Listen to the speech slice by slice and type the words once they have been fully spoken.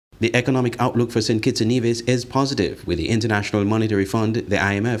The economic outlook for St. Kitts and Nevis is positive, with the International Monetary Fund, the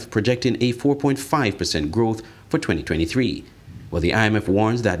IMF, projecting a 4.5% growth for 2023. While the IMF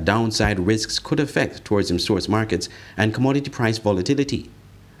warns that downside risks could affect tourism source markets and commodity price volatility.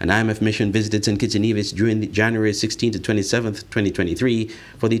 An IMF mission visited St. Kitts and Nevis during January 16 to 27, 2023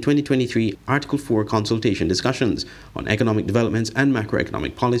 for the 2023 Article 4 consultation discussions on economic developments and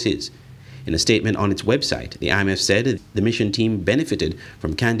macroeconomic policies. In a statement on its website, the IMF said the mission team benefited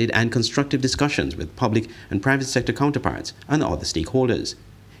from candid and constructive discussions with public and private sector counterparts and other stakeholders.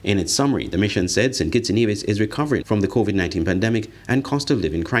 In its summary, the mission said St. Kitts and Nevis is recovering from the COVID-19 pandemic and cost of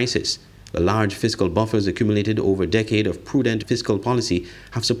living crisis. The large fiscal buffers accumulated over a decade of prudent fiscal policy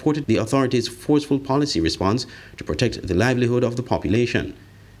have supported the authorities' forceful policy response to protect the livelihood of the population.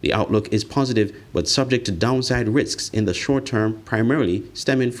 The outlook is positive but subject to downside risks in the short term, primarily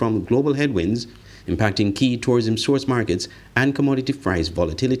stemming from global headwinds impacting key tourism source markets and commodity price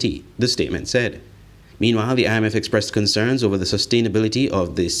volatility, the statement said. Meanwhile, the IMF expressed concerns over the sustainability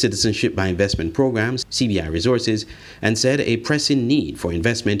of the Citizenship by Investment programs, CBI resources, and said a pressing need for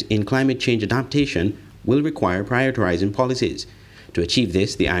investment in climate change adaptation will require prioritizing policies. To achieve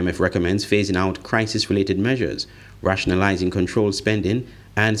this, the IMF recommends phasing out crisis-related measures, rationalizing controlled spending,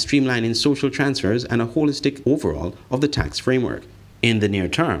 and streamlining social transfers and a holistic overhaul of the tax framework. In the near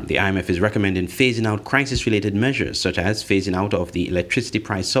term, the IMF is recommending phasing out crisis-related measures such as phasing out of the electricity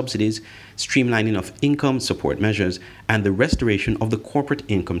price subsidies, streamlining of income support measures, and the restoration of the corporate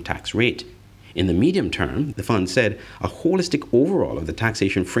income tax rate. In the medium term, the fund said a holistic overhaul of the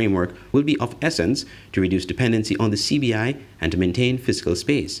taxation framework will be of essence to reduce dependency on the CBI and to maintain fiscal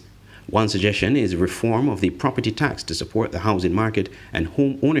space. One suggestion is reform of the property tax to support the housing market and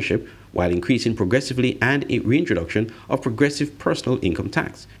home ownership while increasing progressively, and a reintroduction of progressive personal income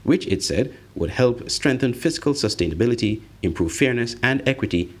tax, which it said would help strengthen fiscal sustainability, improve fairness and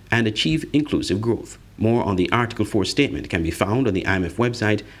equity, and achieve inclusive growth. More on the Article 4 statement can be found on the IMF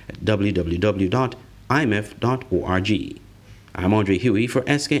website at www.imf.org. I'm Andre Huey for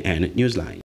SKN Newsline.